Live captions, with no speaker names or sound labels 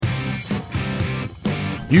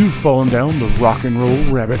You've fallen down the rock and roll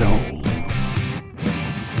rabbit hole.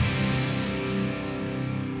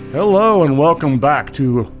 Hello and welcome back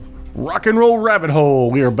to Rock and Roll Rabbit Hole.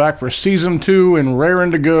 We are back for Season 2 and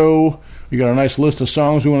raring to go. We got a nice list of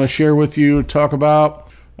songs we want to share with you, talk about.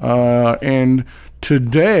 And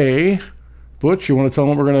today, Butch, you want to tell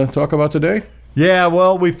them what we're going to talk about today? Yeah,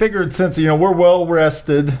 well, we figured since, we're well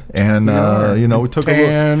rested and, we took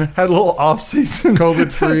had a little off season.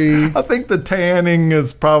 COVID-free. I think the tanning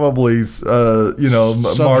is probably,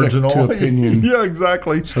 marginal. To opinion. Yeah,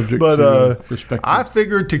 exactly. Subject to perspective. I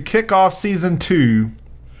figured to kick off Season 2,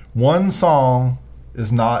 one song is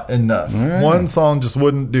not enough. Yeah. One song just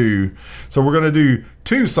wouldn't do. So we're going to do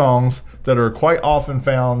two songs that are quite often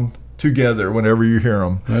found together whenever you hear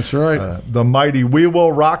them. That's right. The mighty We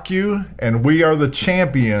Will Rock You and We Are the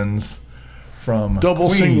Champions from Double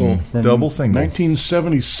Queen. Single. From Double Single.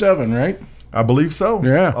 1977, right? I believe so.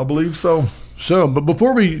 Yeah. I believe so. So, but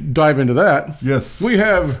before we dive into that, yes, we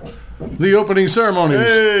have the opening ceremonies.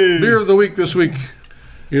 Hey. Beer of the week this week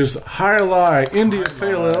is Jai Alai India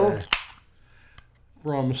Pale Ale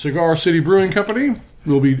from Cigar City Brewing Company.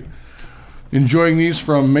 We'll be enjoying these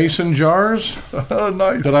from mason jars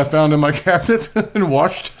nice. that I found in my cabinet and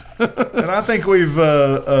washed. And I think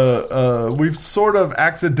we've sort of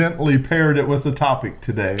accidentally paired it with the topic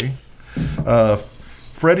today.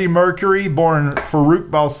 Freddie Mercury, born Farooq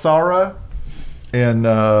Balsara in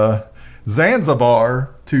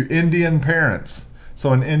Zanzibar to Indian parents.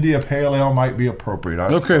 So an India Pale Ale might be appropriate.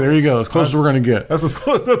 Okay, there you go. As close as we're going to get. That's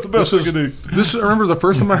the best we can do. I remember the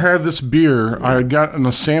first time I had this beer, I had gotten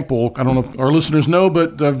a sample. I don't know if our listeners know,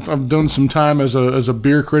 but I've done some time as a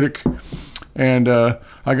beer critic. And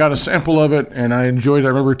I got a sample of it, and I enjoyed it. I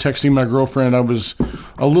remember texting my girlfriend. I was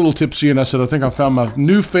a little tipsy, and I said, I think I found my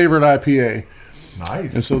new favorite IPA.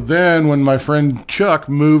 Nice. And so then when my friend Chuck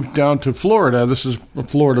moved down to Florida, this is a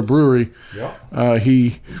Florida brewery,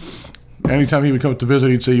 anytime he would come to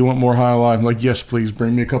visit, he'd say, "You want more Jai Alai?" I'm like, "Yes, please.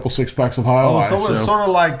 Bring me a couple 6-packs of Jai Alai." So it's sort of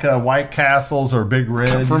like White Castles or Big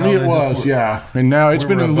Red. For me, it was, yeah. And now it's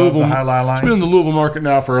been in Louisville. It's been in the Louisville market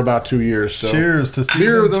now for about 2 years. So. Cheers to Season 2.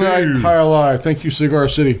 Beer of the night, Jai Alai. Thank you, Cigar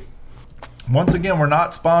City. Once again, we're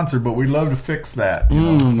not sponsored, but we'd love to fix that.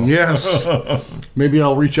 Yes. Maybe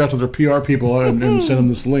I'll reach out to their PR people and send them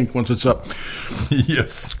this link once it's up.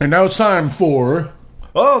 Yes. And now it's time for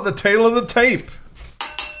the tale of the tape.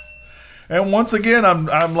 And once again,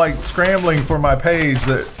 I'm like scrambling for my page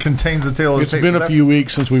that contains the tale of the tape. It's been a few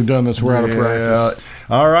weeks since we've done this. We're out of practice.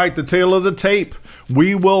 All right, the tale of the tape.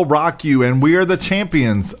 We Will Rock You and We Are the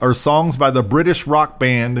Champions are songs by the British rock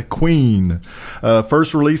band Queen.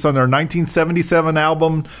 First released on their 1977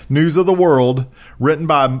 album News of the World, written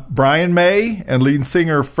by Brian May and lead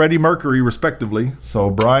singer Freddie Mercury, respectively. So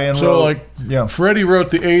Brian wrote... Freddie wrote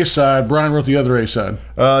the A-side, Brian wrote the other A-side.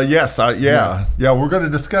 Yes, we're going to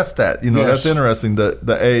discuss that. That's interesting, the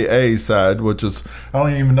AA side, which is... I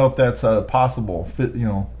don't even know if that's possible,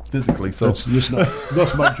 physically. So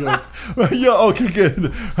that's my joke. Yeah, okay,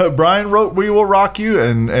 good. Brian wrote We Will Rock You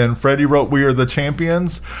and Freddie wrote We Are the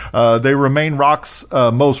Champions. They remain rock's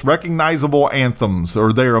most recognizable anthems,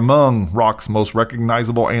 or they're among rock's most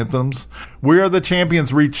recognizable anthems. We Are the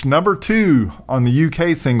Champions reached number 2 on the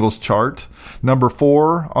UK singles chart, number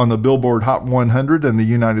 4 on the Billboard Hot 100 in the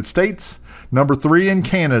United States, number 3 in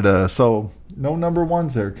Canada. So no number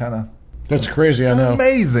ones there, kind of. That's crazy, I know.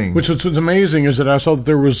 Amazing. What's amazing is that I saw that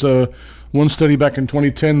there was one study back in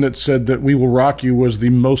 2010 that said that We Will Rock You was the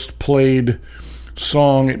most played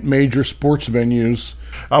song at major sports venues.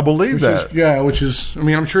 I believe that.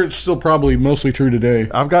 I'm sure it's still probably mostly true today.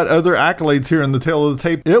 I've got other accolades here in the tale of the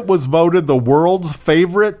tape. It was voted the world's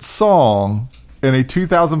favorite song in a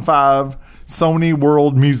 2005 Sony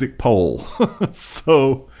World Music Poll.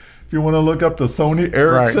 So... if you want to look up the Sony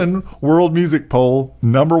Ericsson World Music Poll,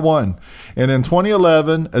 number 1. And in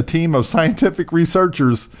 2011, a team of scientific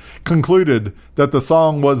researchers concluded that the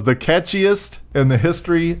song was the catchiest in the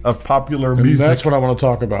history of popular music. That's what I want to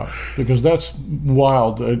talk about, because that's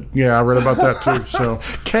wild. I read about that too. So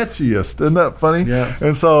catchiest. Isn't that funny? Yeah.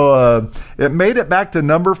 And so it made it back to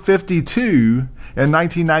number 52 in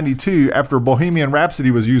 1992 after Bohemian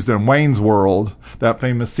Rhapsody was used in Wayne's World, that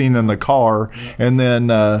famous scene in the car. And then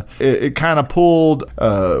it kind of pulled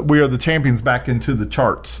We Are the Champions back into the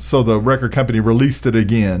charts. So the record company released it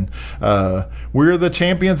again. We Are the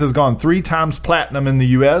Champions has gone 3 times platinum in the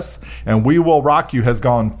U.S. and We Will Rock You has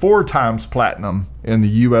gone 4 times platinum in the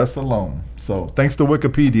U.S. alone. So thanks to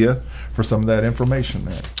Wikipedia for some of that information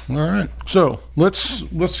there. All right. So let's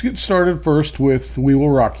get started first with We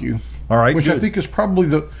Will Rock You. All right. Which good. I think is probably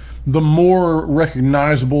the more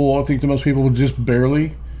recognizable. I think to most people just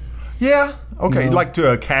barely. Yeah. Okay. You know? Like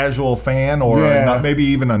to a casual fan or maybe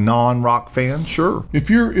even a non-rock fan. Sure. If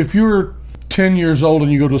you're 10 years old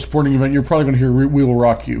and you go to a sporting event, you're probably going to hear "We Will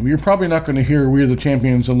Rock You." You're probably not going to hear "We Are the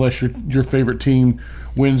Champions" unless your favorite team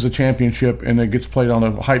wins the championship and it gets played on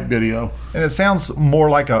a hype video. And it sounds more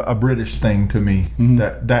like a British thing to me.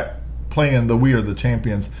 That playing the "We Are the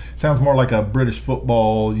Champions" sounds more like a British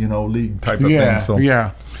football, league type of thing. So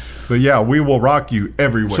yeah. But yeah, "We Will Rock You"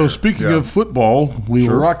 everywhere. So speaking of football, "We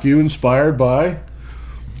Will Rock You" inspired by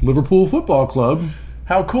Liverpool Football Club.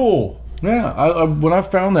 How cool! Yeah, when I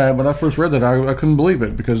found that, when I first read that, I couldn't believe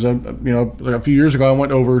it because like a few years ago I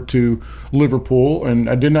went over to Liverpool and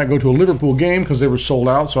I did not go to a Liverpool game because they were sold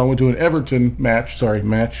out. So I went to an Everton match.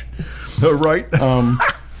 Right.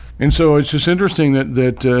 And so it's just interesting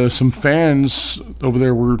that some fans over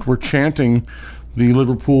there were chanting the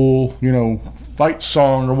Liverpool fight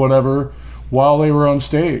song or whatever while they were on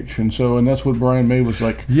stage. And that's what Brian May was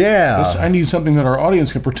like. Yeah. I need something that our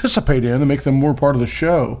audience can participate in and make them more part of the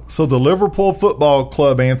show. So the Liverpool Football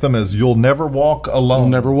Club anthem is "You'll Never Walk Alone." You'll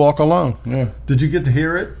never walk alone. Yeah. Did you get to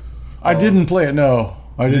hear it? I didn't play it. No,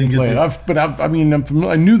 I didn't play it. I'm familiar.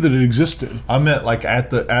 I knew that it existed. I meant like at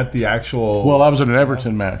the actual. Well, I was at an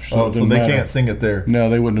Everton match, so they can't sing it there. No,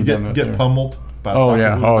 they wouldn't have done that. Get pummeled by Oh soccer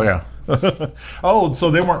yeah. movements. Oh yeah.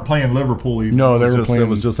 So they weren't playing Liverpool even. No, they were playing. It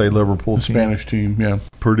was just a Liverpool team. Spanish team. Yeah.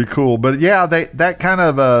 Pretty cool. But yeah, that kind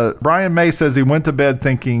of Brian May says he went to bed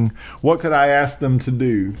thinking, what could I ask them to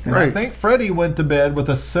do? And right. I think Freddie went to bed with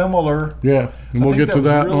a similar. Yeah, and we'll get to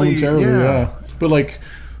that momentarily. Yeah. But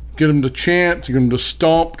get them to chant, get them to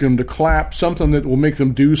stomp, get them to clap, something that will make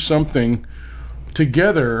them do something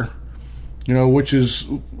together. Which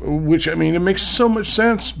it makes so much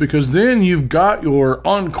sense because then you've got your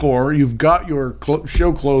encore, you've got your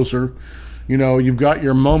show closer, you've got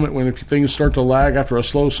your moment when if things start to lag after a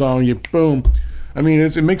slow song, you boom.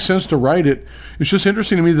 It makes sense to write it. It's just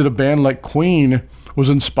interesting to me that a band like Queen was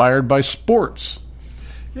inspired by sports.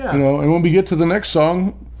 Yeah. And when we get to the next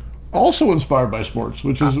song, also inspired by sports,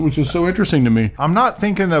 which is so interesting to me. I'm not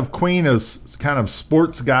thinking of Queen as kind of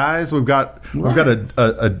sports guys. We've got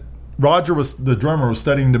a Roger the drummer was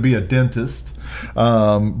studying to be a dentist.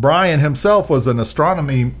 Brian himself was an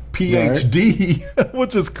astronomy PhD, right.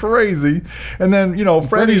 Which is crazy. And then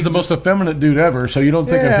Freddie's the most effeminate dude ever, so you don't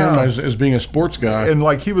think of him as being a sports guy. And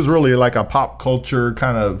he was really like a pop culture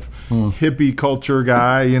kind of hippie culture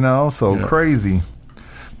guy, crazy.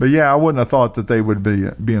 But yeah, I wouldn't have thought that they would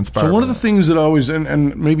be inspired. So one of the things that always,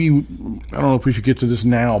 and maybe, I don't know if we should get to this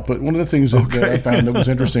now, but one of the things that I found that was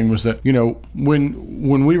interesting was that,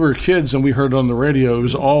 when we were kids and we heard it on the radio, it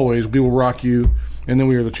was always, "We Will Rock You," and then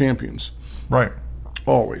 "We Are the Champions." Right.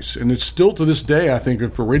 Always. And it's still to this day, I think,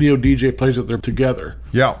 if a radio DJ plays it, they're together.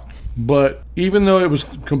 Yeah. But even though it was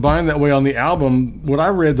combined that way on the album, what I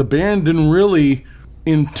read, the band didn't really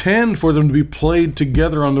intend for them to be played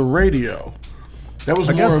together on the radio. That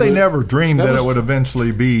was I guess they never dreamed that it would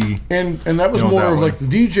eventually be. And that was more of like the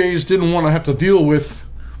DJs didn't want to have to deal with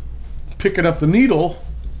picking up the needle.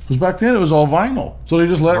 Because back then it was all vinyl. So they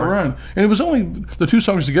just let it run. And it was only, the two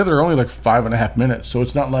songs together are only like 5.5 minutes. So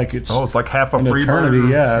it's not like it's. Oh, it's like half a free eternity.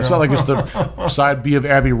 Yeah. It's not like it's the side B of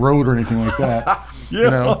Abbey Road or anything like that.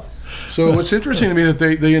 Yeah. So it's interesting to me that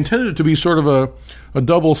they intended it to be sort of a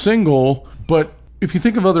double single. But if you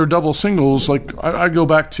think of other double singles, like I go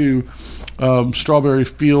back to Strawberry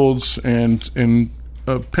Fields and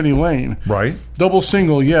Penny Lane. Right. Double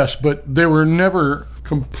single, yes, but they were never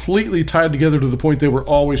completely tied together to the point they were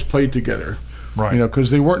always played together. Right. Because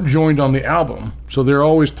they weren't joined on the album. So they're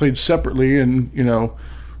always played separately, and,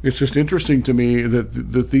 it's just interesting to me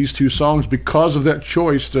that these two songs, because of that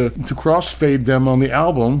choice to crossfade them on the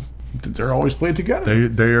album, they're always played together.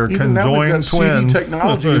 They are even conjoined twins. CD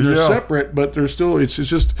technology, and they're separate, but they're still. It's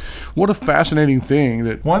just what a fascinating thing.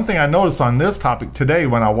 That one thing I noticed on this topic today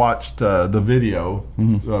when I watched the video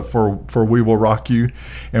for "We Will Rock You"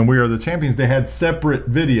 and "We Are the Champions," they had separate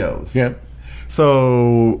videos. Yep.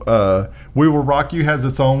 So "We Will Rock You" has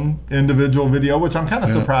its own individual video, which I'm kind of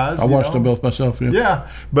surprised. I watched them both myself. Yeah,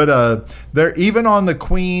 but they're even on the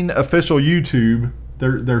Queen official YouTube.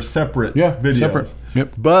 They're separate videos. Separate.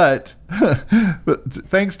 Yep. But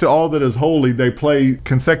thanks to All That Is Holy, they play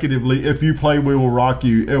consecutively. If you play "We Will Rock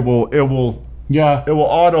You," it will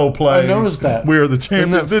autoplay. I noticed that. "We Are the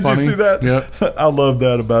Champions." Did funny? You see that? Yeah. I love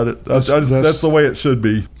that about it. That's the way it should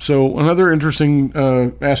be. So another interesting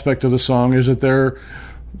aspect of the song is that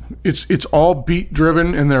it's all beat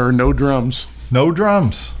driven and there are no drums. No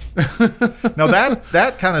drums. Now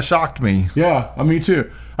that kind of shocked me. Yeah, me too.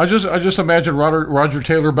 I just imagine Roger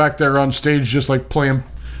Taylor back there on stage just like playing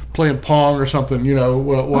Pong or something,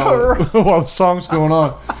 while the song's going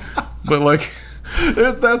on. But like,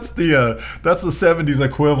 that's the 70s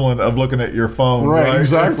equivalent of looking at your phone, right?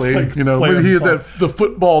 Exactly. Like when he had the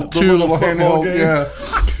football too, little football game.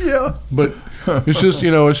 Yeah. But it's just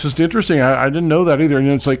it's just interesting. I didn't know that either. And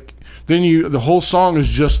it's like then the whole song is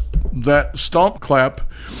just that stomp clap,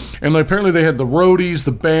 and like, apparently they had the roadies,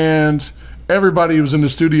 the band, everybody was in the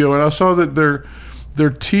studio, and I saw that their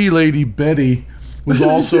tea lady Betty was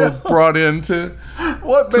also brought in to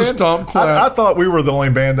stomp clap. I thought we were the only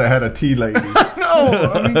band that had a tea lady.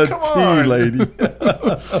 No, I mean, come on. Tea lady.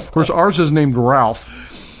 Of course, ours is named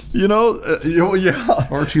Ralph. Yeah.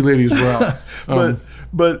 Our tea lady is Ralph.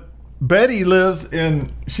 But Betty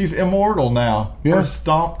she's immortal now. Yeah. Her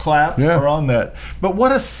stomp claps are on that. But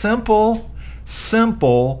what a simple stomp,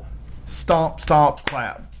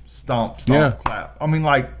 clap. Stomp, clap. I mean,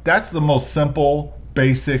 like, that's the most simple,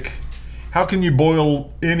 basic. How can you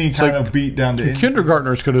boil any kind of beat down to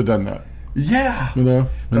kindergartners could have done that. Yeah.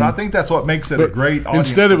 But I think that's what makes it a great audience.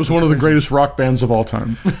 Instead, it was one of the greatest rock bands of all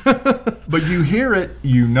time. But you hear it,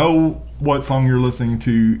 you know what song you're listening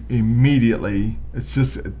to immediately. It's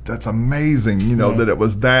just, that's amazing, that it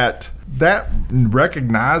was that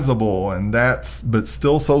recognizable but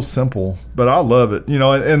still so simple. But I love it,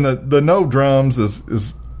 and the no drums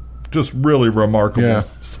is just really remarkable. Yeah.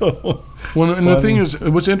 So, well, and the thing is,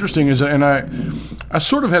 what's interesting is, and I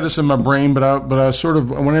sort of had this in my brain, but I sort of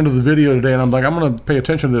went into the video today, and I'm like, I'm going to pay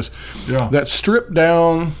attention to this. Yeah. That stripped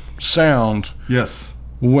down sound. Yes.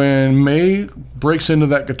 When May breaks into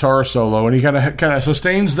that guitar solo, and he kind of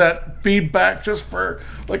sustains that feedback just for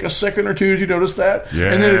like a second or two. Did you notice that?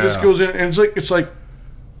 Yeah. And then it just goes in, and it's like,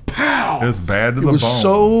 pow! It's bad to the bone.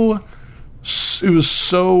 It was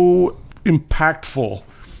so impactful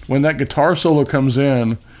when that guitar solo comes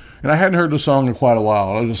in, and I hadn't heard the song in quite a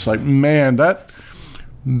while. I was just like, man, that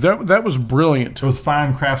was brilliant. It was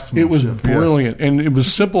fine craftsmanship. It was brilliant, and it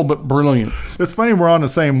was simple but brilliant. It's funny we're on the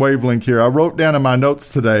same wavelength here. I wrote down in my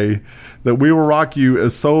notes today that We Will Rock You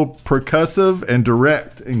is so percussive and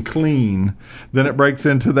direct and clean. Then it breaks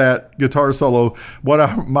into that guitar solo.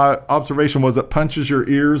 My observation was it punches your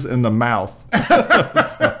ears in the mouth.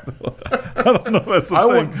 I don't know if that's a thing.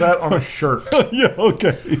 Want that on a shirt. Yeah,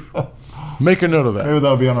 okay. Make a note of that. Maybe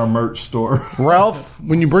that'll be on our merch store. Ralph,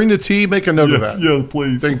 when you bring the tea, make a note of that. Yeah,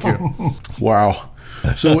 please. Thank you. Wow.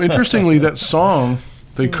 So interestingly, that song,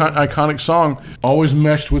 the iconic song, always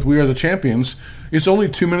meshed with We Are the Champions. It's only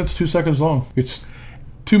 2 minutes, 2 seconds long. It's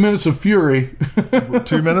 2 minutes of fury.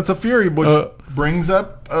 2 minutes of fury, which brings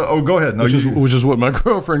up... go ahead. No, which is what my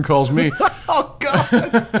girlfriend calls me. Oh, God.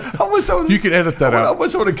 I wish I would. You can edit that out. I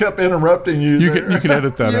wish I would have kept interrupting you. You can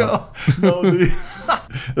edit that out. No,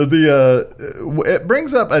 it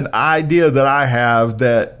brings up an idea that I have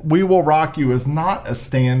that We Will Rock You is not a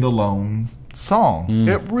standalone song.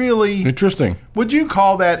 It really... Interesting. Would you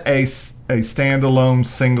call that a standalone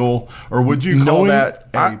single, or would you call that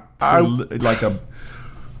I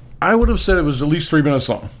would have said it was at least 3 minutes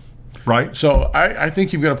long. Right. So I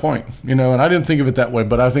think you've got a point, and I didn't think of it that way,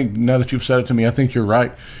 but I think now that you've said it to me, I think you're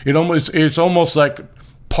right. It's almost like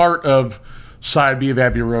part of side B of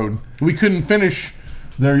Abbey Road. We couldn't finish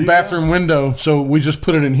bathroom window, so we just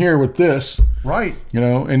put it in here with this. Right.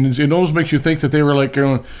 And it almost makes you think that they were like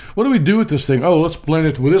going, what do we do with this thing? Oh, let's blend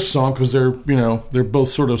it with this song because they're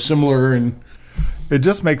both sort of similar, and it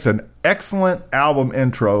just makes an excellent album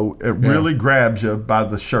intro. It really grabs you by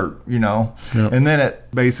the shirt, Yep. And then it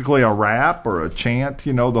basically a rap or a chant,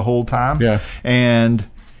 the whole time. Yeah. And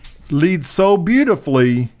leads so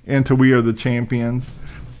beautifully into We Are the Champions.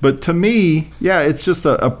 But to me, it's just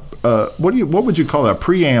what would you call it? A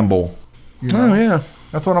preamble. Oh, yeah.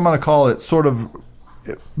 That's what I'm going to call it. Sort of,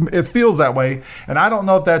 it feels that way. And I don't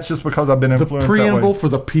know if that's just because I've been influenced the preamble that way. For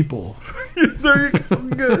the people. There you go.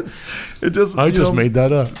 Good. I just made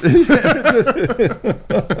that up.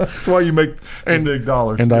 That's why you make big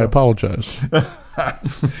dollars. And I apologize.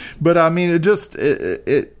 But I mean,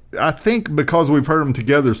 I think because we've heard them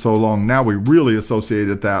together so long, now we really associate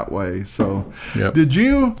it that way. So, Did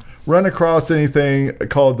you run across anything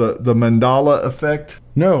called the Mandela effect?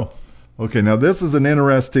 No. Okay, now this is I'm going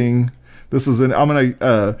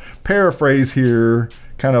to paraphrase here,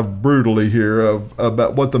 kind of brutally here,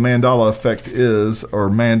 about what the Mandela effect is, or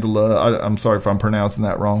Mandela. I'm sorry if I'm pronouncing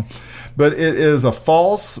that wrong. But it is a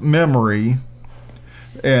false memory,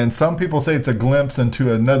 and some people say it's a glimpse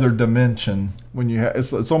into another dimension. When you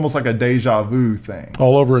it's almost like a deja vu thing.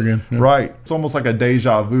 All over again. Yeah. Right. It's almost like a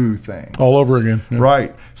deja vu thing. All over again. Yeah.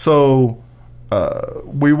 Right. So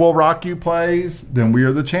We Will Rock You plays, then We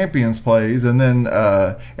Are the Champions plays, and then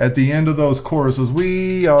at the end of those choruses,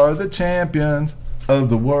 We are the champions of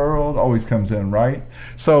the world always comes in, right?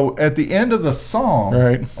 So at the end of the song,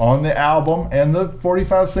 right, on the album and the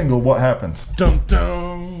 45 single, what happens? Dum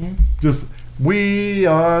dum. Just, we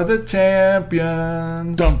are the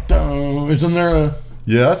champions. Dum dum. Isn't there a?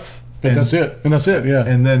 Yes. And that's it. And that's it. Yeah.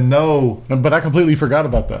 And then no. But I completely forgot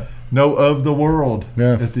about that. No of the world.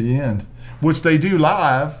 Yeah. At the end, which they do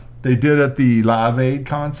live. They did at the Live Aid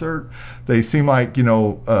concert. They seem like,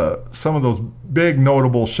 some of those big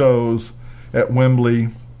notable shows at Wembley.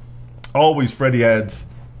 Always Freddie adds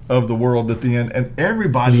of the world at the end, and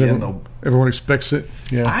everybody everyone expects it.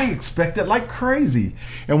 Yeah, I expect it like crazy.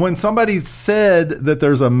 And when somebody said that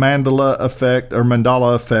there's a Mandela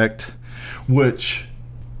effect, which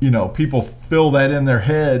people feel that in their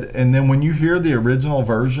head, and then when you hear the original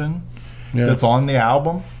version that's on the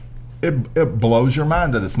album, it blows your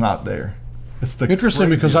mind that it's not there. It's the interesting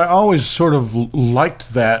craziest. Because I always sort of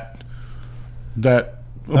liked that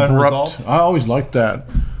abrupt. I always liked that.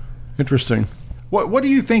 Interesting. What do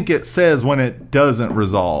you think it says when it doesn't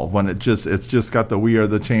resolve? When it's just got the "We Are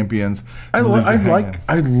the Champions." I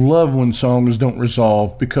love when songs don't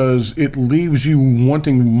resolve because it leaves you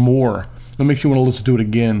wanting more. It makes you want to listen to it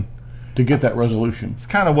again to get that resolution. It's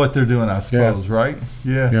kind of what they're doing, I suppose, right?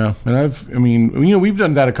 Yeah. And we've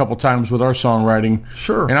done that a couple times with our songwriting.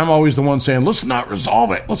 Sure. And I'm always the one saying, let's not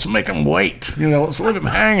resolve it. Let's make them wait. Let's leave them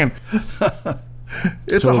hanging.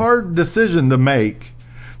 It's a hard decision to make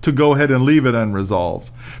to go ahead and leave it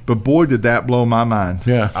unresolved. But boy, did that blow my mind.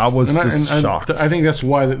 Yeah. I was shocked. I think that's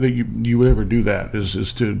why that you would ever do that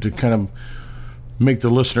is to kind of make the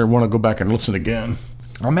listener want to go back and listen again.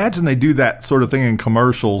 I imagine they do that sort of thing in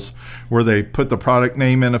commercials where they put the product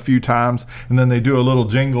name in a few times and then they do a little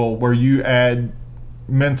jingle where you add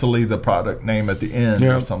mentally the product name at the end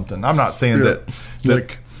or something. I'm not saying that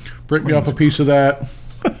like break me off a piece of that.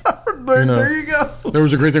 There you go. There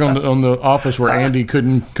was a great thing on the Office where Andy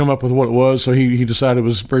couldn't come up with what it was, so he decided it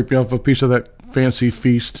was break me off a piece of that fancy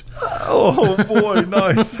feast. Oh boy,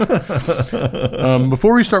 nice.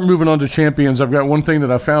 Before we start moving on to champions, I've got one thing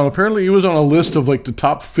that I found. Apparently, it was on a list of like the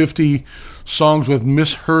top 50 songs with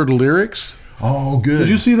misheard lyrics. Oh, good. Did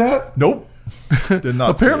you see that? Nope. Did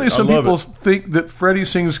not. Apparently, some people think that Freddie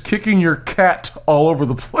sings "kicking your cat all over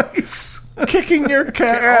the place." Kicking your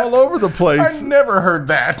cat all over the place. I never heard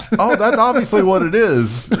that. Oh, that's obviously what it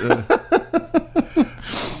is.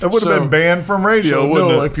 It would have been banned from radio,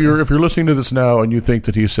 wouldn't it? If you're listening to this now and you think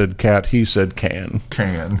that he said cat, he said can.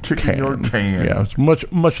 Kicking your can. Yeah, it's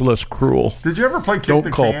much less cruel. Did you ever play Kick the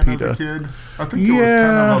Can as a kid? I think it was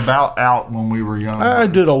kind of about out when we were young. I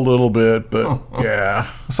did a little bit, but yeah.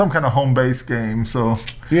 Some kind of home-based game, so.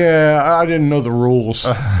 Yeah, I didn't know the rules,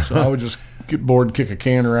 so I would just get bored and kick a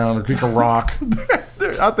can around or kick a rock.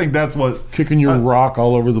 I think that's what... Kicking your rock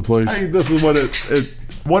all over the place. I think this is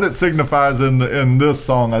what it signifies in this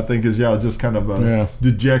song, I think, is just kind of a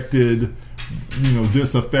dejected,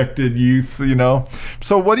 disaffected youth,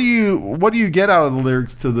 So what do you get out of the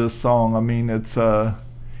lyrics to this song? I mean, it's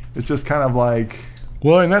just kind of like...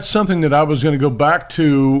 Well, and that's something that I was going to go back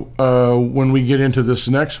to when we get into this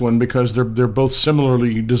next one because they're both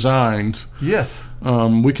similarly designed. Yes.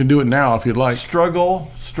 We can do it now if you'd like.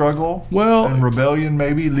 Struggle, well, and rebellion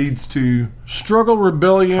maybe leads to struggle,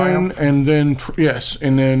 rebellion, triumph. and then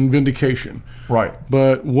and then vindication. Right.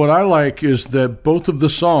 But what I like is that both of the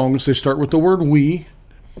songs they start with the word "we."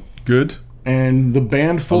 Good. And the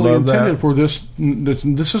band fully intended for this.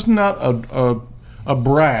 This is not a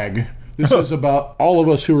brag. This is about all of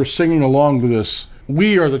us who are singing along to this.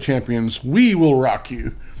 We are the champions. We will rock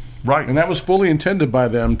you. Right. And that was fully intended by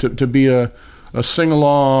them to be a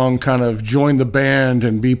sing-along, kind of join the band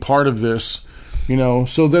and be part of this.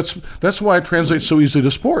 So that's why it translates so easily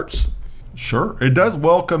to sports. Sure. It does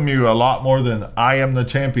welcome you a lot more than I am the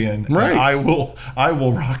champion. Right. And I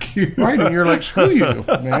will rock you. Right. And you're like, screw you,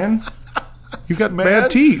 man. You've got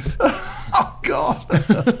bad teeth. Oh,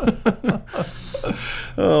 God.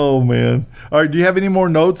 Oh, man. All right. Do you have any more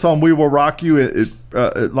notes on "We Will Rock You"?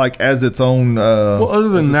 Like as its own. Well, other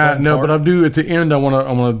than that, no. But I'll do at the end. I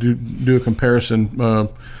want to do a comparison.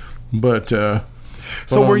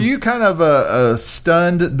 So were you kind of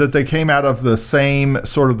stunned that they came out of the same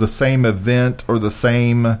event or the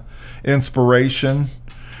same inspiration?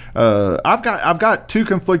 I've got two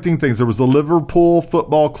conflicting things. There was the Liverpool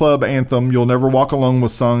Football Club anthem, "You'll Never Walk Alone,"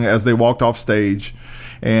 was sung as they walked off stage,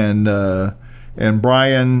 and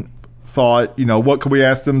Brian thought, what could we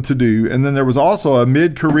ask them to do? And then there was also a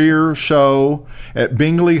mid-career show at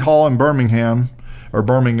Bingley Hall in Birmingham,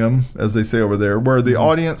 as they say over there, where the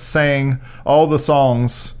audience sang all the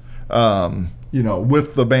songs,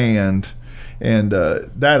 with the band. And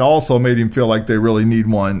that also made him feel like they really need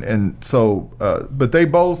one. And so, but they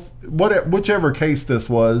both, whichever case this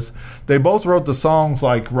was, they both wrote the songs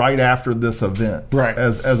like right after this event, right?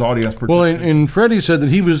 As audience participants. Well, and Freddie said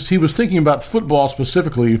that he was thinking about football,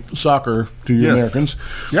 specifically soccer to you Americans.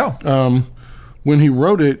 Yeah. When he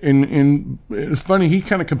wrote it, and it's funny, he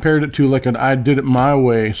kind of compared it to like an "I Did It My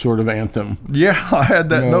Way" sort of anthem. Yeah, I had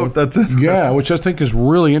that note. That's interesting. Yeah, which I think is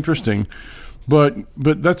really interesting. But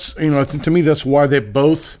that's, I think to me that's why they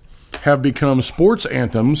both have become sports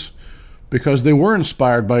anthems, because they were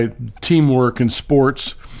inspired by teamwork and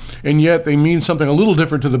sports, and yet they mean something a little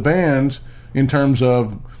different to the band in terms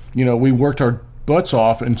of, we worked our butts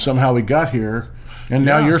off and somehow we got here, and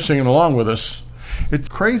now you're singing along with us. It's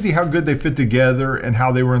crazy how good they fit together and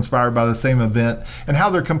how they were inspired by the same event and how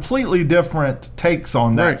they're completely different takes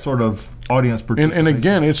on that sort of audience participation. And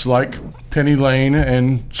again, it's like Penny Lane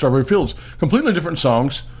and Strawberry Fields. Completely different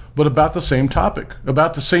songs, but about the same topic.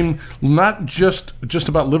 About the same, not just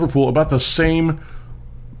about Liverpool, about the same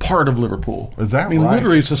part of Liverpool. Is that right?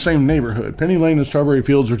 Literally it's the same neighborhood. Penny Lane and Strawberry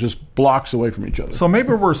Fields are just blocks away from each other. So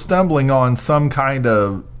maybe we're stumbling on some kind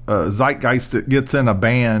of zeitgeist that gets in a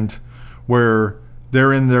band where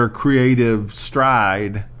they're in their creative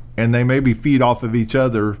stride and they maybe feed off of each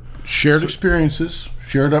other. Shared experiences,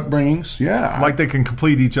 shared upbringings, like they can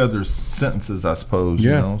complete each other's sentences, I suppose,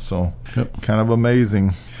 so kind of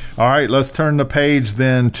amazing. All right, let's turn the page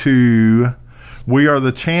then to We Are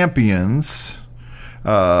the Champions.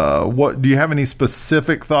 What do you have any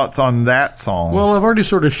specific thoughts on that song? Well, I've already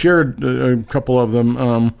sort of shared a couple of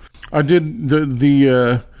them. I did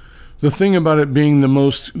the thing about it being the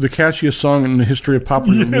catchiest song in the history of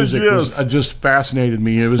popular music was just fascinated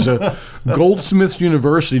me. It was a Goldsmiths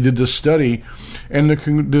University did this study, and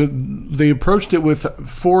they approached it with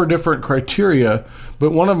 4 different criteria, but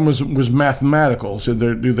one of them was mathematical. So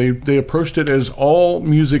they approached it as all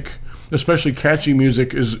music, especially catchy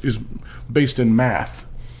music, is based in math.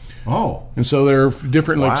 Oh. And so there are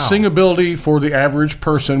different, like singability for the average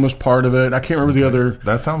person was part of it. I can't remember the other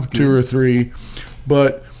that sounds good. 2 or 3,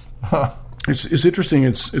 but it's interesting.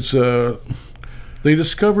 It's they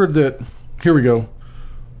discovered that. Here we go.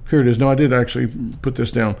 Here it is. No, I did actually put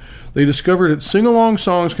this down. They discovered that sing-along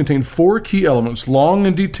songs contain 4 key elements: long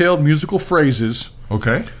and detailed musical phrases.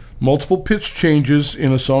 Okay. Multiple pitch changes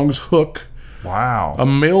in a song's hook. Wow. A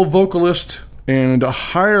male vocalist and a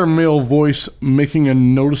higher male voice making a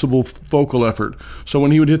noticeable vocal effort. So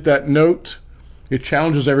when he would hit that note, it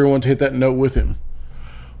challenges everyone to hit that note with him.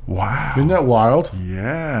 Wow. Isn't that wild?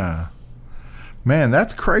 Yeah. Man,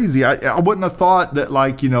 that's crazy. I wouldn't have thought that,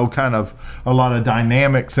 kind of a lot of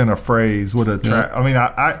dynamics in a phrase would attract. Yeah. I mean,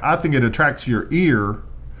 I think it attracts your ear,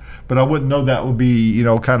 but I wouldn't know that would be,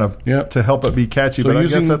 kind of to help it be catchy. So but I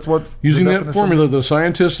guess that's what. Using that formula, the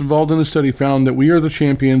scientists involved in the study found that We Are the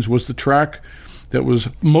Champions was the track that was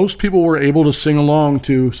most people were able to sing along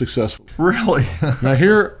to successfully. Really? Now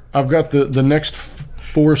here, I've got the next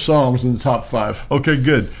 4 songs in the top 5. Okay,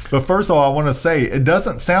 good. But first of all, I want to say it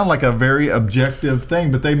doesn't sound like a very objective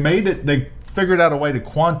thing, but they figured out a way to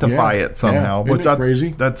quantify it somehow. Isn't it crazy?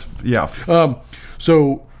 That's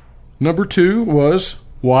So number 2 was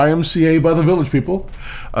YMCA by the Village People.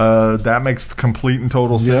 That makes complete and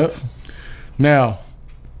total sense. Now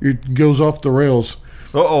it goes off the rails.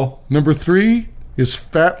 Uh-oh. Number 3 is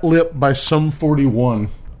Fat Lip by Sum 41.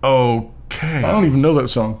 Okay. I don't even know that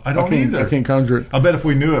song. I don't either. I can't conjure it. I bet if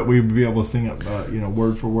we knew it, we'd be able to sing it,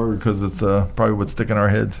 word for word, because it's probably would stick in our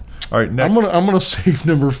heads. All right, next. I'm gonna save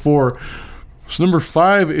number 4. So number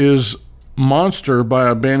 5 is Monster by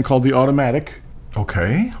a band called The Automatic.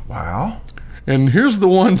 Okay. Wow. And here's the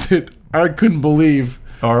one that I couldn't believe.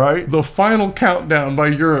 All right. The Final Countdown by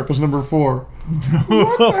Europe was number 4.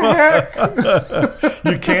 What the heck?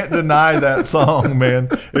 You can't deny that song, man.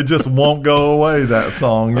 It just won't go away, that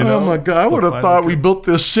song. Oh my God. I would have thought We Built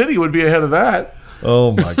This City would be ahead of that.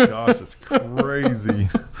 Oh my gosh, it's crazy.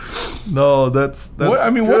 No, that's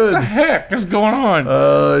what the heck is going on?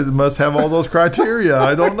 It must have all those criteria.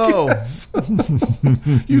 I don't know.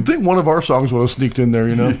 You'd think one of our songs would have sneaked in there,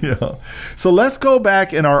 Yeah. So let's go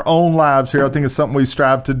back in our own lives here. I think it's something we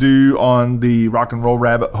strive to do on the Rock and Roll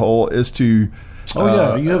Rabbit Hole is to.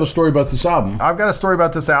 You have a story about this album. I've got a story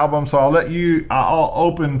about this album, so I'll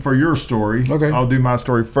open for your story. Okay. I'll do my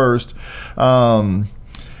story first.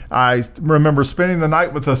 I remember spending the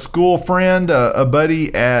night with a school friend, a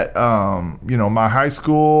buddy at, my high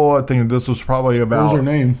school. I think this was probably about. What was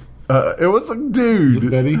her name? It was a dude.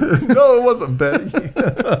 Was it Betty? No, it wasn't Betty.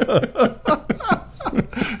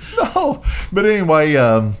 No. But anyway,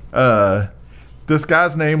 this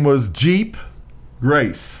guy's name was Jeep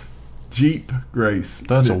Grace. Jeep Grace.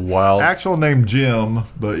 That's a wild... Actual name Jim,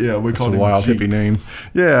 but yeah, we called him a wild Jeep. hippie name.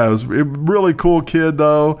 Yeah, it was a really cool kid,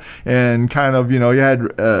 though, and kind of, he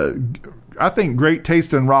had, I think, great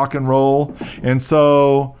taste in rock and roll. And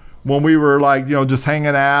so when we were like, just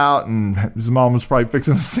hanging out and his mom was probably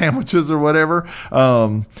fixing sandwiches or whatever,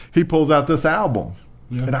 he pulls out this album.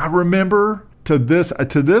 Yeah. And I remember to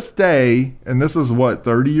this day, and this is what,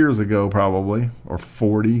 30 years ago probably, or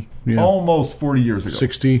 40, almost 40 years ago.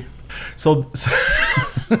 60. So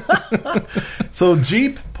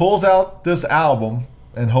Jeep pulls out this album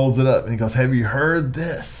and holds it up and he goes, "Have you heard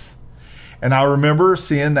this?" And I remember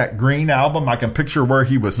seeing that green album. I can picture where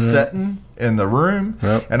he was sitting in the room,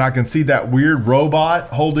 and I can see that weird robot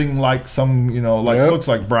holding like some, looks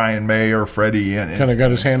like Brian May or Freddie, and kind of got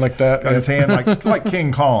his hand like that. Got his hand like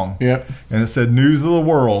King Kong. Yep. And it said "News of the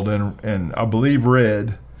World" and I believe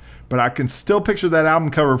red. But I can still picture that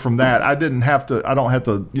album cover from that. I don't have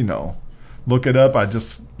to, look it up. I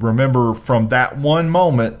just remember from that one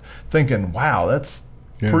moment thinking, wow, that's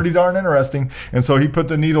pretty darn interesting. And so he put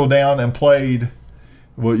the needle down and played,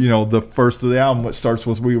 the first of the album, which starts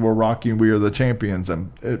with "We Will Rock You, We Are the Champions."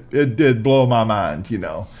 And it did blow my mind, And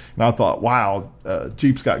I thought, wow,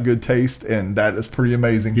 Jeep's got good taste, and that is pretty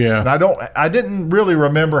amazing. Yeah. And I didn't really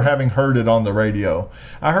remember having heard it on the radio.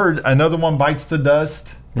 I heard another one, "Bites the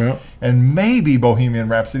Dust." Yeah. And maybe Bohemian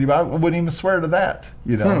Rhapsody, but I wouldn't even swear to that,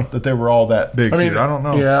 that they were all that big. I don't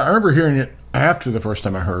know. Yeah, I remember hearing it after the first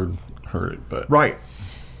time I heard it. But right.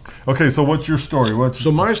 Okay, so what's your story?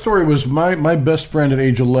 So my story was my best friend at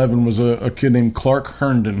age 11 was a kid named Clark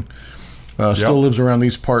Herndon. Still lives around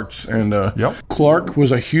these parts. And Clark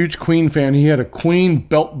was a huge Queen fan. He had a Queen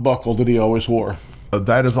belt buckle that he always wore.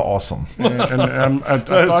 That is awesome. And I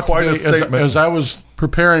thought quite a statement. As I was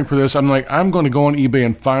preparing for this, I'm like, I'm going to go on eBay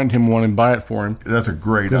and find him one and buy it for him. That's a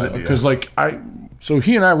great idea. Because so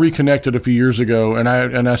he and I reconnected a few years ago, and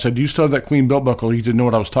I said, "Do you still have that Queen belt buckle?" He didn't know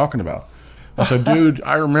what I was talking about. I said, "Dude,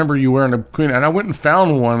 I remember you wearing a Queen," and I went and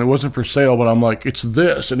found one. It wasn't for sale, but I'm like, "It's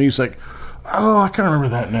this," and he's like, "Oh, I kind of remember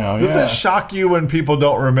that now." Does it shock you when people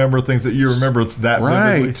don't remember things that you remember? It's that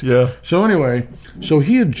vividly? Yeah. So anyway,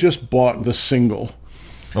 he had just bought the single.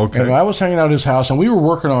 Okay. And I was hanging out at his house, and we were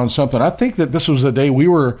working on something. I think that this was the day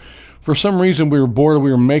for some reason, we were bored.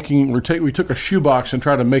 We took a shoebox and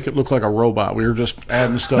tried to make it look like a robot. We were just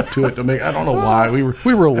adding stuff to it to make. I don't know why. We were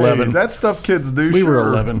 11. Hey, that stuff kids do. We were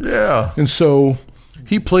 11. Yeah. And so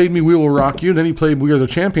he played me "We Will Rock You," and then he played "We Are the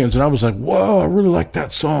Champions," and I was like, "Whoa, I really like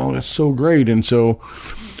that song. It's so great." And so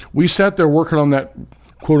we sat there working on that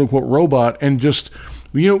quote unquote robot, and just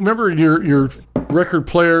remember your record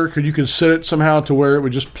player, you could set it somehow to where it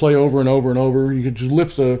would just play over and over and over. You could just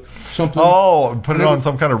lift something. Oh, put it on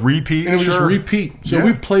some kind of repeat. And it would just repeat. So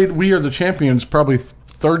we played "We Are the Champions" probably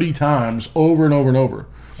 30 times over and over and over.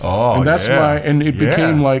 Oh, and that's and it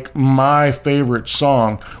became like my favorite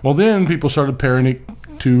song. Well, then people started pairing it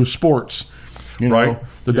to sports. Right.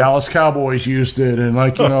 The Dallas Cowboys used it, and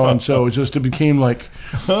and so it became like,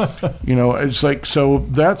 it's like, so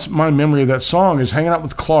that's my memory of that song is hanging out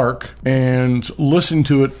with Clark and listening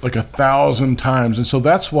to it like 1,000 times. And so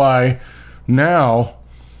that's why now,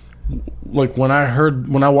 like when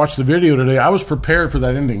I watched the video today, I was prepared for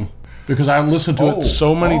that ending because I listened to it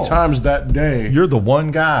so many times that day. You're the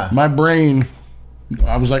one guy. My brain,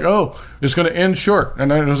 I was like, oh, it's going to end short.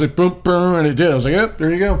 And then it was like, boom, boom, and it did. I was like, yep,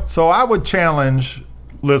 there you go. So I would challenge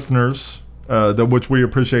listeners, which we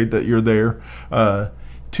appreciate that you're there,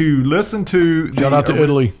 to listen to... Shout out to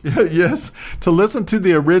Italy. Yes, to listen to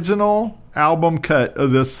the original album cut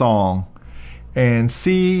of this song and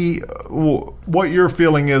see what your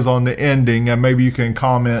feeling is on the ending, and maybe you can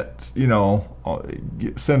comment,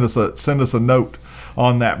 send us a note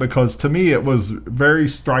on that, because to me it was very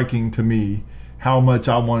striking to me how much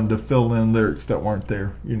I wanted to fill in lyrics that weren't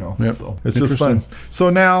there, Yep. So it's just fun.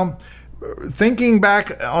 So now, thinking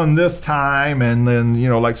back on this time, and then,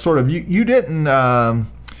 you didn't,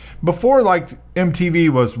 before like MTV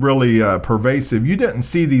was really pervasive, you didn't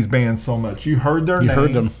see these bands so much. You heard their names. You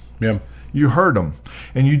heard them, yeah. You heard them,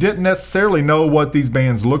 and you didn't necessarily know what these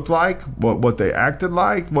bands looked like, what they acted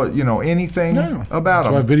like, anything about them. That's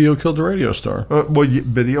why video killed the radio star.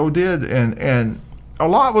 Video did, and a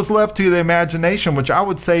lot was left to the imagination, which I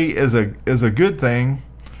would say is a good thing,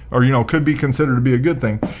 or could be considered to be a good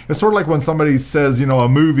thing. It's sort of like when somebody says,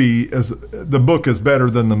 the book is better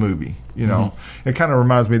than the movie. It kind of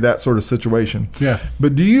reminds me of that sort of situation. Yeah.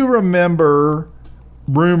 But do you remember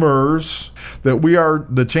rumors that "We Are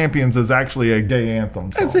the Champions" is actually a gay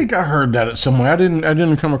anthem song? I think I heard that at somewhere. I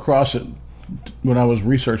didn't come across it when I was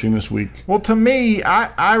researching this week. Well, to me,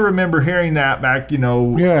 I remember hearing that back,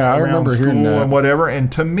 I remember hearing that and whatever.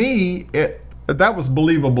 And to me, that was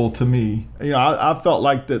believable to me. I felt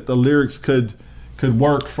like that the lyrics could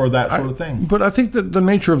work for that sort of thing. But I think that the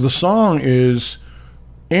nature of the song is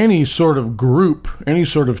any sort of group, any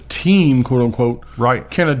sort of team, quote unquote, right,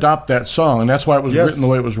 can adopt that song, and that's why it was written the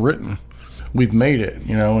way it was written. We've made it,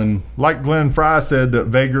 and like Glenn Fry said, that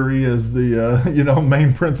vagary is the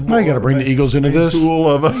main principle. Now you got to bring the Eagles into this. Tool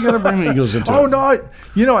of you got to bring the Eagles into. Oh no!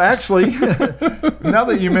 Actually, now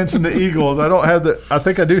that you mentioned the Eagles, I don't have the. I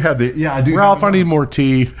think I do have the. Yeah, I do. Ralph, I need more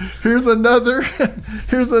tea. Here's another.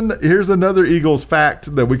 Here's another Eagles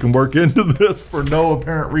fact that we can work into this for no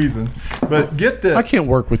apparent reason. But get this. I can't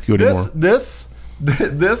work with you anymore. This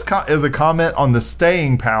is a comment on the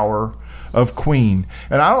staying power of Queen,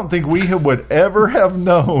 and I don't think we would ever have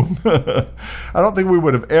known. I don't think we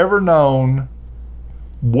would have ever known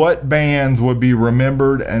what bands would be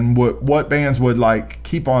remembered and what bands would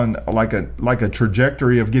keep on like a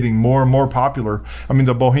trajectory of getting more and more popular. I mean,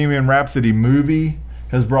 the Bohemian Rhapsody movie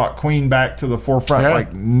has brought Queen back to the forefront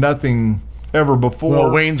like nothing ever before.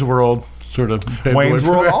 Well, Wayne's World sort of. Wayne's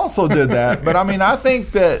World also did that, but I mean, I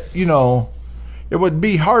think that it would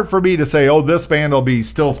be hard for me to say, oh, this band will be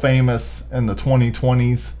still famous in the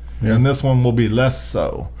 2020s, and this one will be less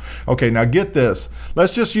so. Okay, now get this.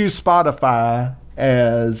 Let's just use Spotify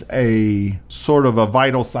as a sort of a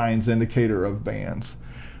vital signs indicator of bands.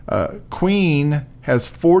 Queen has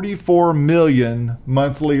 44 million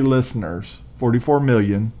monthly listeners, 44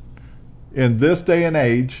 million, in this day and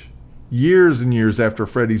age, years and years after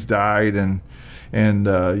Freddie's died, and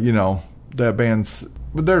that band's,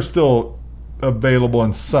 but they're still available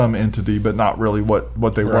in some entity, but not really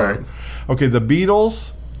what they were. Okay, the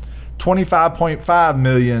Beatles, 25.5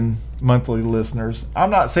 million monthly listeners.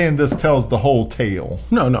 I'm not saying this tells the whole tale.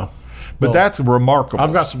 No. But that's remarkable.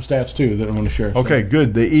 I've got some stats, too, that I want to share. Okay,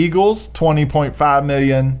 good. The Eagles, 20.5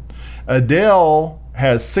 million. Adele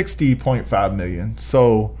has 60.5 million.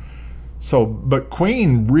 So, but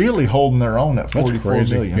Queen really holding their own at 44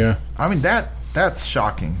 million. Yeah. I mean, that's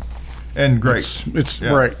shocking. And great. It's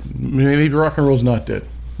right. Maybe rock and roll's not dead.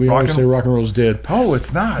 We always say rock and roll's dead. Oh,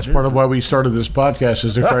 it's not. That's part of why we started this podcast,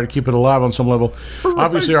 is to try to keep it alive on some level. Right.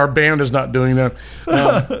 Obviously, our band is not doing that.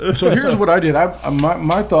 So here's what I did.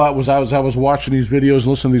 My thought was, I was watching these videos and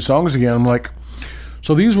listening to these songs again. I'm like,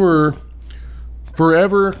 so these were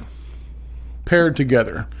forever paired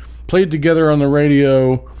together, played together on the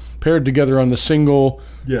radio, paired together on the single,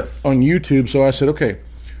 on YouTube. So I said, okay,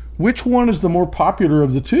 which one is the more popular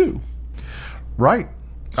of the two? Right.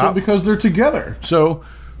 So because they're together. So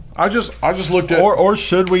I just looked at, or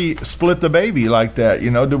should we split the baby like that?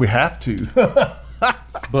 Do we have to?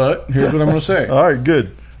 But here's what I'm going to say. All right,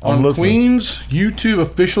 good. On Queen's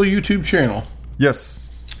official YouTube channel. Yes.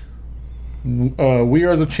 We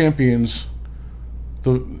Are the Champions.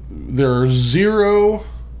 There are 0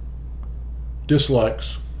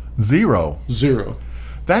 dislikes. 0.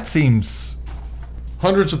 That seems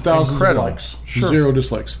hundreds of thousands incredible. Of likes. Sure. 0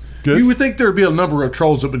 dislikes. Good. You would think there would be a number of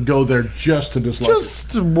trolls that would go there just to dislike.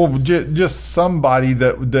 Just somebody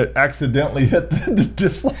that accidentally hit the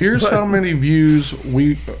dislike. Here's button. how many views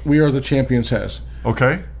we Are the Champions has.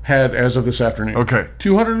 Okay. Had as of this afternoon. Okay.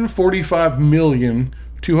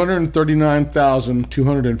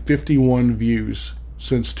 245,239,251 views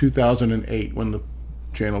since 2008 when the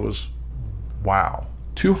channel was. Wow.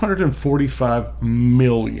 245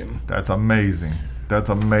 million. That's amazing.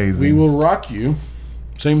 We Will Rock You.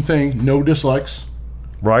 Same thing, no dislikes.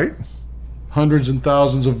 Right. Hundreds and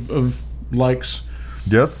thousands of likes.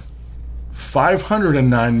 Yes.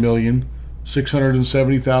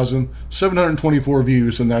 509,670,724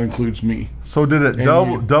 views, and that includes me. So did it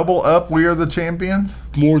double up We Are the Champions?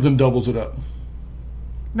 More than doubles it up.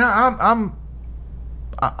 Now,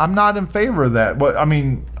 I'm not in favor of that. But I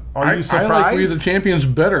mean, are you surprised? I like We Are the Champions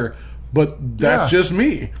better, but that's just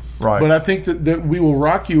me. Right. But I think that We Will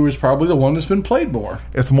Rock You is probably the one that's been played more.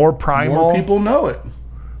 It's more primal. More people know it.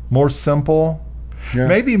 More simple. Yeah.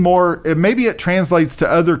 Maybe it translates to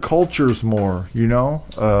other cultures more,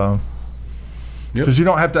 because you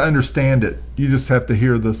don't have to understand it. You just have to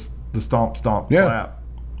hear the stomp clap.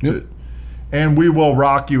 Yep. And We Will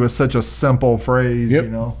Rock You is such a simple phrase,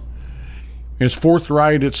 It's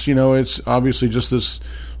forthright. It's it's obviously just this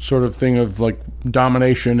sort of thing of like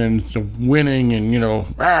domination and winning, and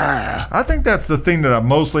I think that's the thing that I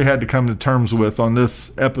mostly had to come to terms with on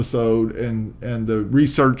this episode, and the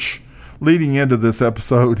research leading into this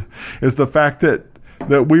episode is the fact that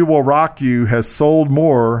We Will Rock You has sold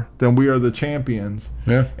more than We Are the Champions.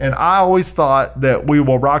 Yeah. And I always thought that We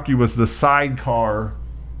Will Rock You was the sidecar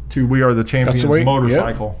to "We Are the Champions"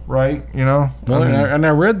 motorcycle, right? You know. Well, and I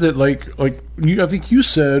read that I think you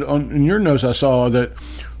said in your notes I saw that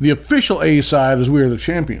the official A side is "We Are the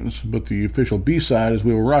Champions," but the official B side is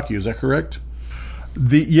 "We Will Rock You." Is that correct?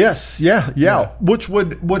 Yeah. Which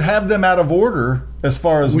would have them out of order as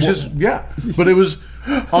far as but it was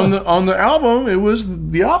on the album. It was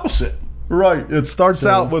the opposite. Right. It starts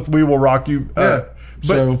out with "We Will Rock You." But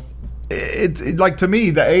it's like, to me,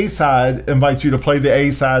 the A side invites you to play the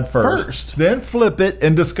A side first, then flip it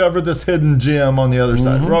and discover this hidden gem on the other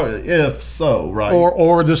side. Right? If so, right?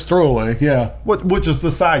 Or this throwaway, yeah. Which is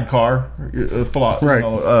the sidecar flaw,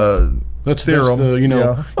 right? That's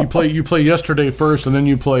the you play Yesterday first, and then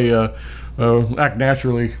you play Act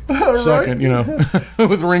Naturally second.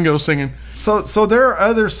 With Ringo singing. So there are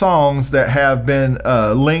other songs that have been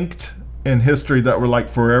linked in history that were like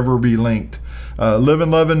forever be linked. "Livin'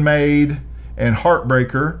 Lovin' Maid" and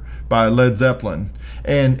 "Heartbreaker" by Led Zeppelin,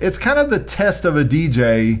 and it's kind of the test of a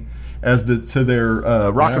DJ to their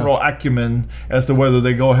rock and roll acumen as to whether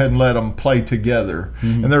they go ahead and let them play together.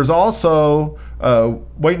 And there's also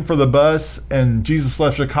 "Waiting for the Bus" and "Jesus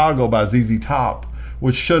Left Chicago" by ZZ Top,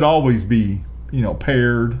 which should always be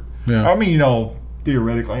paired. Yeah. I mean,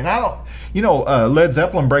 theoretically, and I don't. Led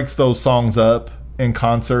Zeppelin breaks those songs up in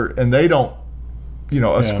concert, and they don't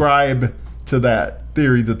ascribe to that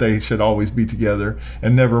theory that they should always be together,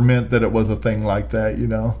 and never meant that it was a thing like that.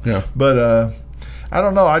 Yeah. But I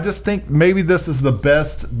don't know. I just think maybe this is the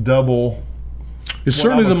best double. It's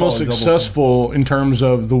certainly the most successful in terms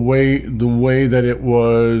of the way that it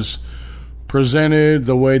was presented,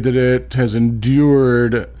 the way that it has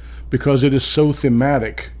endured, because it is so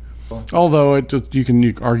thematic. Although you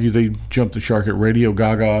can argue they jumped the shark at Radio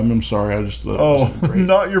Gaga. I'm sorry, I just thought it wasn't great.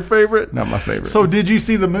 Not your favorite? Not my favorite. So did you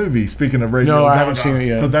see the movie, speaking of Radio Gaga? No, I haven't seen it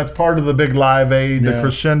yet. Because that's part of the big Live Aid, the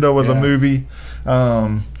crescendo of the movie.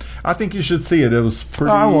 I think you should see it. It was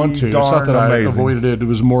pretty I want to. It's not that amazing. I avoided it. It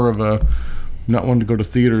was more of a not wanting to go to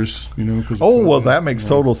theaters, That makes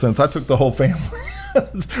total sense. I took the whole family.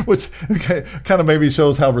 Which kind of maybe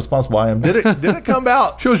shows how responsible I am. Did it come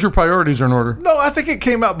out? Shows your priorities are in order. No, I think it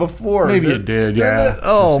came out before. Maybe it did, yeah.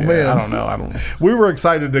 Oh, man. I don't know. We were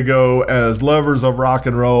excited to go as lovers of rock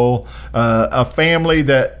and roll, a family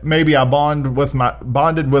that maybe I bonded with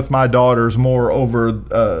my daughters more over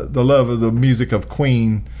the love of the music of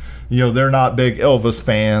Queen. They're not big Elvis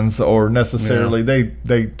fans, or necessarily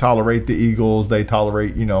they tolerate the Eagles. They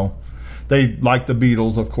tolerate, they like the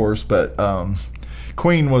Beatles, of course, but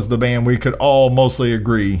Queen was the band we could all mostly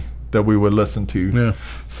agree that we would listen to. Yeah.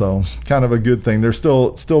 So kind of a good thing. They're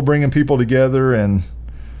still bringing people together, and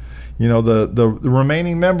the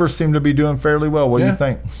remaining members seem to be doing fairly well. What do you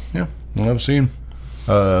think? Yeah. Well, I've seen.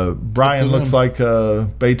 Brian looks like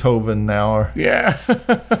Beethoven now. Yeah.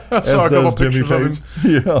 I saw a couple pictures of him.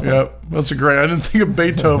 Yeah. That's great. I didn't think of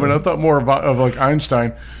Beethoven. I thought more of like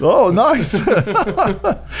Einstein. Oh, nice.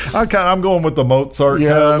 I'm going with the Mozart.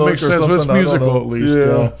 Yeah, it makes sense. It's musical at least.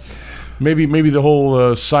 Yeah. Maybe the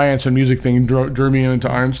whole science and music thing drew me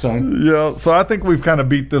into Einstein. Yeah, so I think we've kind of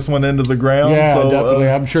beat this one into the ground. Yeah, so, definitely.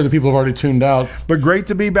 I'm sure the people have already tuned out. But great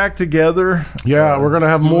to be back together. Yeah, we're going to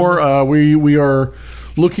have more. We are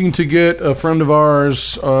looking to get a friend of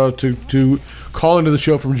ours to call into the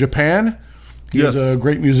show from Japan. He's a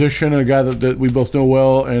great musician, a guy that we both know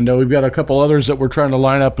well, and we've got a couple others that we're trying to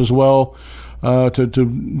line up as well to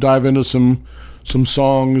dive into some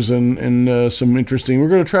songs and some interesting. We're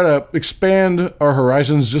going to try to expand our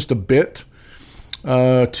horizons just a bit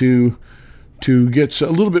to get a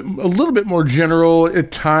little bit more general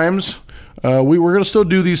at times. We're going to still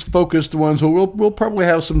do these focused ones, but we'll probably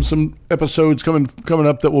have some episodes coming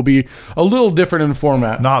up that will be a little different in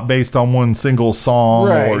format, not based on one single song,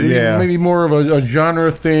 right? Or maybe more of a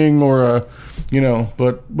genre thing, or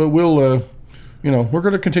but we'll. We're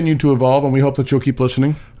going to continue to evolve, and we hope that you'll keep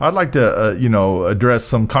listening. I'd like to, address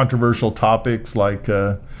some controversial topics like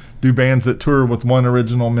do bands that tour with one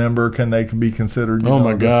original member, can they be considered?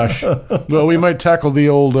 My gosh. Well, we might tackle the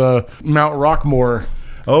old Mount Rockmore.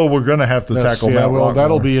 Oh, we're going to have to tackle Mount Rockmore.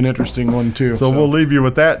 That'll be an interesting one, too. So we'll leave you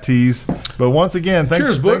with that tease. But once again,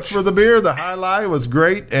 thanks for the beer. The highlight was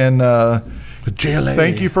great, and Jai Alai.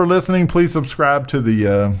 Thank you for listening. Please subscribe to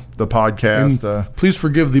the podcast. Please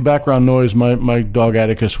forgive the background noise. My dog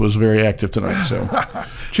Atticus was very active tonight. So,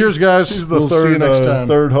 cheers, guys. We'll see you next time.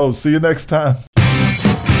 Third host. See you next time.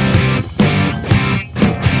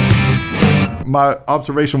 My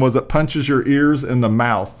observation was it punches your ears in the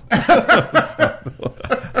mouth.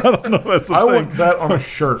 I don't know if that's a thing. Want that on a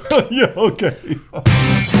shirt. Yeah. Okay.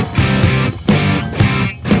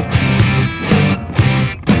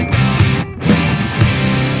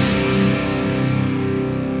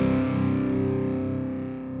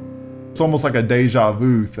 it's almost like a deja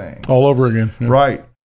vu thing. All over again. Yeah. Right.